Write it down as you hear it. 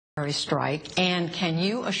strike, and can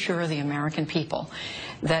you assure the American people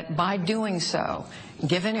that by doing so,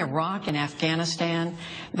 given Iraq and Afghanistan,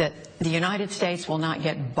 that the United States will not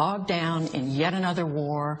get bogged down in yet another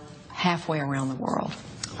war halfway around the world?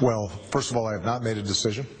 Well, first of all, I have not made a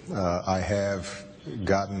decision. I have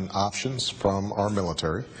gotten options from our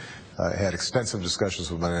military. I had extensive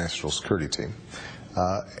discussions with my national security team.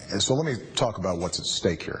 So let me talk about what's at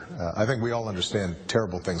stake here. I think we all understand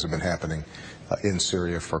terrible things have been happening in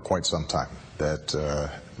Syria for quite some time, that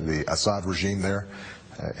the Assad regime there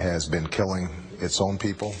has been killing its own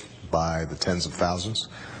people by the tens of thousands,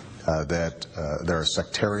 that there are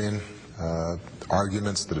sectarian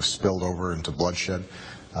arguments that have spilled over into bloodshed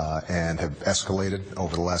and have escalated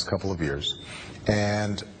over the last couple of years.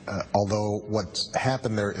 And although what's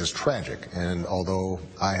happened there is tragic, and although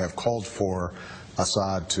I have called for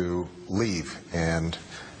Assad to leave and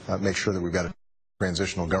make sure that we've got a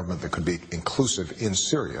transitional government that could be inclusive in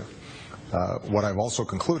Syria, what I've also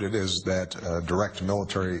concluded is that direct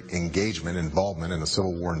military engagement, involvement in a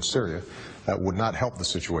civil war in Syria would not help the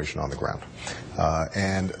situation on the ground.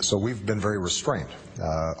 And so we've been very restrained,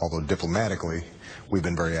 although diplomatically we've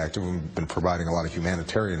been very active. We've been providing a lot of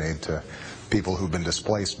humanitarian aid to people who've been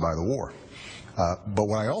displaced by the war. But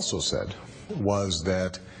what I also said was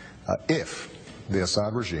that if the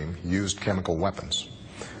Assad regime used chemical weapons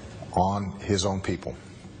on his own people,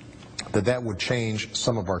 that would change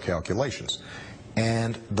some of our calculations.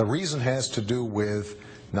 And the reason has to do with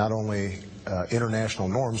not only international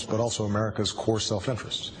norms, but also America's core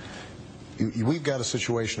self-interests. We've got a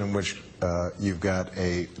situation in which you've got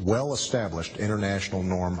a well-established international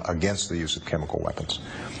norm against the use of chemical weapons.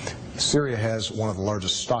 Syria has one of the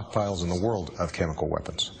largest stockpiles in the world of chemical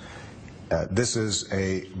weapons. This is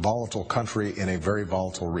a volatile country in a very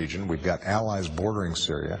volatile region. We've got allies bordering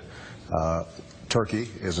Syria. Turkey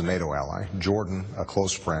is a NATO ally. Jordan, a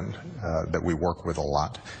close friend that we work with a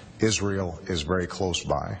lot. Israel is very close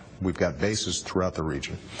by. We've got bases throughout the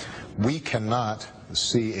region. We cannot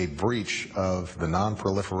see a breach of the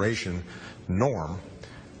non-proliferation norm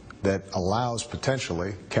that allows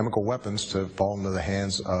potentially chemical weapons to fall into the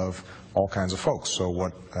hands of all kinds of folks. So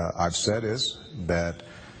what I've said is that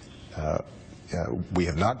we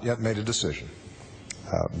have not yet made a decision,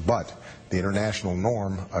 but the international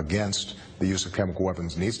norm against the use of chemical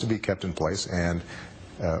weapons needs to be kept in place, and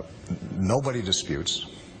nobody disputes,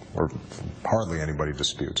 or hardly anybody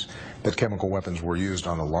disputes, that chemical weapons were used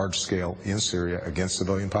on a large scale in Syria against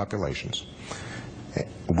civilian populations.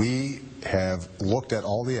 We have looked at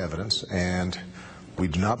all the evidence, and we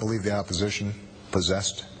do not believe the opposition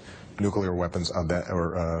possessed nuclear weapons of that,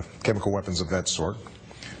 or chemical weapons of that sort.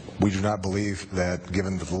 We do not believe that,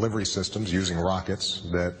 given the delivery systems using rockets,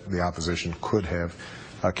 that the opposition could have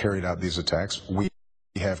carried out these attacks. We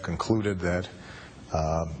have concluded that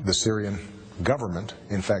the Syrian government,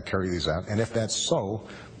 in fact, carried these out. And if that's so,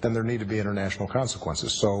 then there need to be international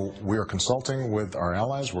consequences. So we are consulting with our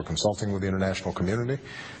allies. We're consulting with the international community.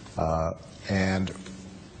 And,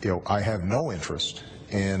 I have no interest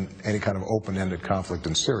in any kind of open-ended conflict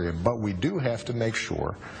in Syria, but we do have to make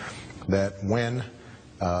sure that when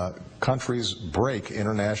countries break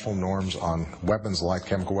international norms on weapons like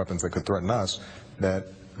chemical weapons that could threaten us, that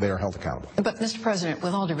they are held accountable. But, Mr. President,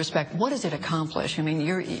 with all due respect, what does it accomplish? I mean,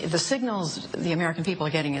 the signals the American people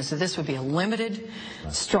are getting is that this would be a limited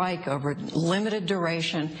strike over limited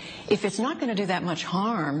duration. If it's not going to do that much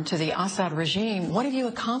harm to the Assad regime, what have you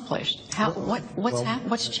accomplished?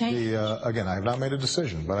 What's changed? Again, I have not made a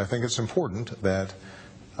decision, but I think it's important that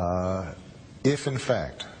if, in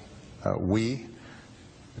fact, we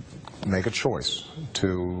make a choice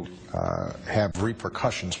to have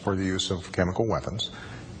repercussions for the use of chemical weapons,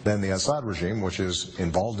 then the Assad regime, which is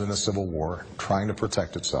involved in a civil war, trying to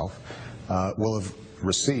protect itself, will have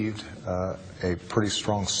received a pretty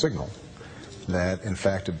strong signal that, in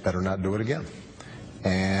fact, it better not do it again.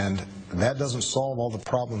 And that doesn't solve all the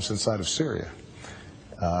problems inside of Syria.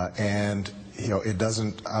 And, it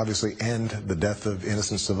doesn't obviously end the death of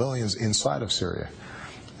innocent civilians inside of Syria.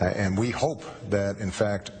 And we hope that, in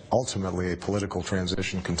fact, ultimately a political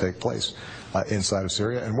transition can take place inside of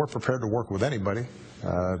Syria. And we're prepared to work with anybody,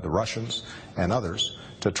 the Russians and others,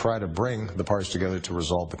 to try to bring the parties together to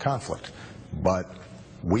resolve the conflict. But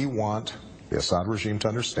we want the Assad regime to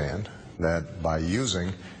understand that by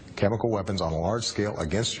using chemical weapons on a large scale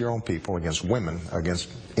against your own people, against women, against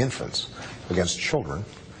infants, against children,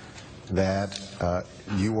 that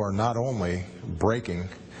you are not only breaking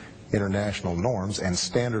international norms and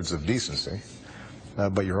standards of decency,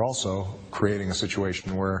 but you're also creating a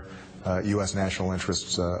situation where U.S. national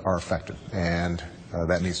interests are affected, and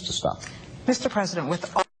that needs to stop. Mr. President,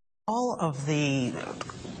 with all of the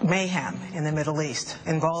mayhem in the Middle East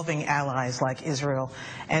involving allies like Israel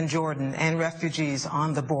and Jordan and refugees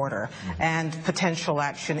on the border and potential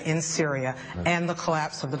action in Syria and the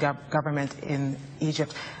collapse of the government in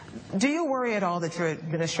Egypt. Do you worry at all that your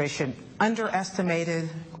administration underestimated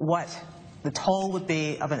what the toll would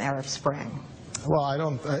be of an Arab Spring? Well,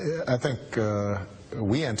 I think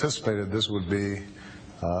we anticipated this would be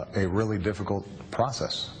a really difficult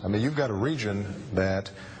process. I mean, you've got a region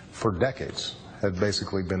that for decades had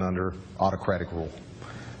basically been under autocratic rule,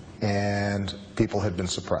 and people had been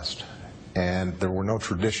suppressed, and there were no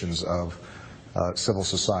traditions of civil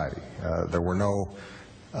society. There were no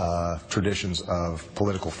traditions of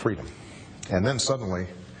political freedom. And then suddenly,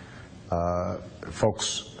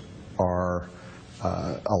 folks are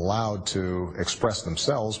allowed to express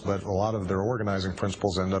themselves, but a lot of their organizing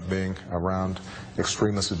principles end up being around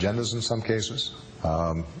extremist agendas in some cases.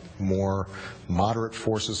 More moderate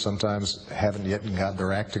forces sometimes haven't yet got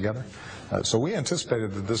their act together. So we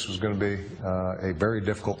anticipated that this was going to be a very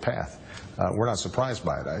difficult path. We're not surprised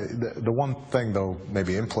by it. The one thing, though,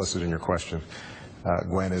 maybe implicit in your question,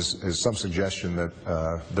 Gwen, is some suggestion that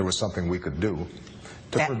there was something we could do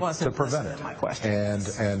to prevent it. My question.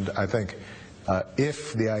 And I think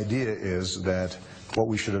if the idea is that what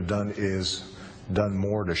we should have done is done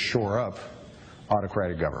more to shore up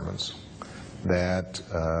autocratic governments, that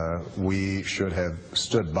we should have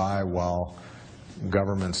stood by while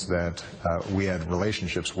governments that we had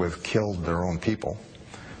relationships with killed their own people,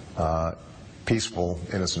 peaceful,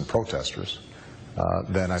 innocent protesters,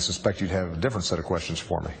 then I suspect you'd have a different set of questions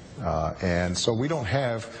for me. And so we don't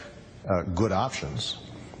have good options,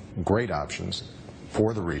 great options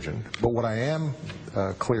for the region. But what I am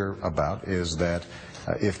clear about is that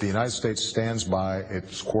if the United States stands by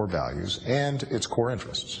its core values and its core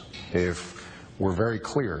interests, if we're very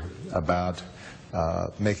clear about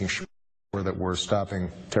making sure that we're stopping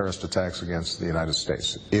terrorist attacks against the United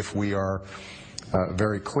States, if we are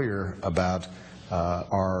very clear about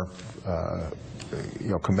our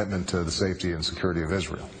commitment to the safety and security of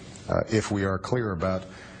Israel, if we are clear about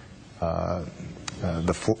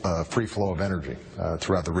the free flow of energy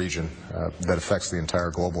throughout the region that affects the entire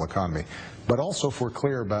global economy, but also if we're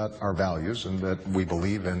clear about our values and that we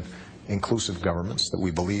believe in inclusive governments, that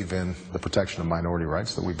we believe in the protection of minority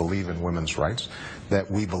rights, that we believe in women's rights, that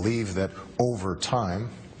we believe that over time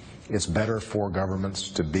it's better for governments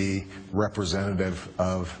to be representative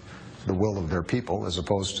of the will of their people as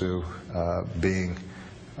opposed to being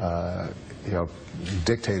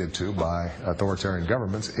dictated to by authoritarian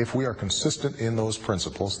governments. If we are consistent in those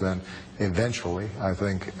principles, then eventually I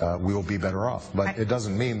think we will be better off. But it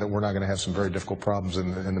doesn't mean that we're not going to have some very difficult problems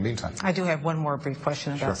in the meantime. I do have one more brief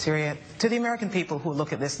question about Syria. To the American people who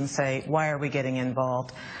look at this and say, why are we getting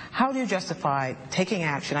involved? How do you justify taking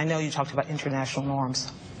action? I know you talked about international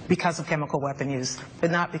norms because of chemical weapon use,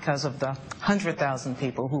 but not because of the 100,000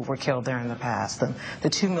 people who were killed there in the past and the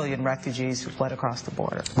 2 million refugees who fled across the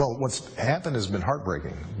border. Well, what's happened has been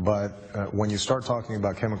heartbreaking, but when you start talking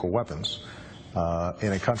about chemical weapons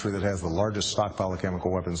in a country that has the largest stockpile of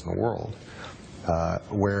chemical weapons in the world,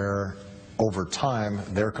 where over time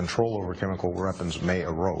their control over chemical weapons may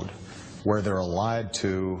erode, where they're allied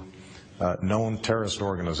to known terrorist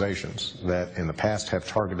organizations that in the past have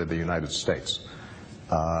targeted the United States,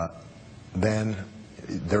 then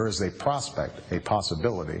there is a prospect, a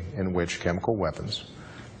possibility in which chemical weapons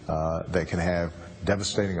that can have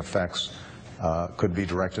devastating effects could be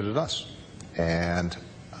directed at us. And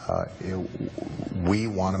we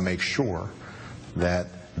want to make sure that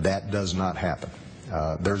that does not happen.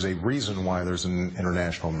 There's a reason why there's an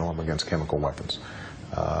international norm against chemical weapons.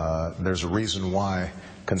 There's a reason why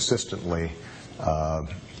consistently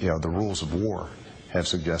the rules of war have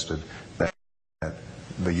suggested that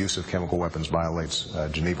the use of chemical weapons violates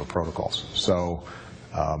Geneva protocols. So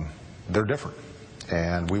they're different,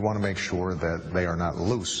 and we want to make sure that they are not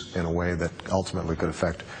loose in a way that ultimately could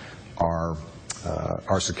affect our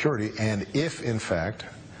security. And if, in fact,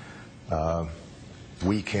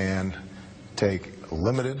 we can take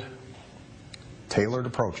limited, tailored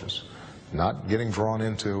approaches, not getting drawn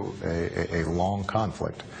into a long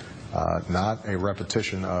conflict, not a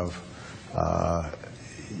repetition of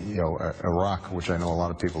Iraq, which I know a lot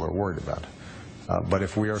of people are worried about. But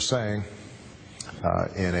if we are saying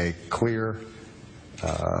in a clear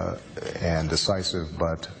and decisive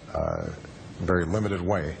but very limited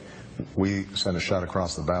way, we send a shot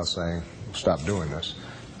across the bow saying, stop doing this,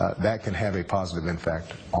 that can have a positive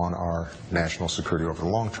impact on our national security over the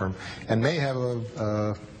long term, and may have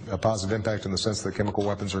a positive impact in the sense that chemical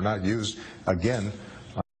weapons are not used, again,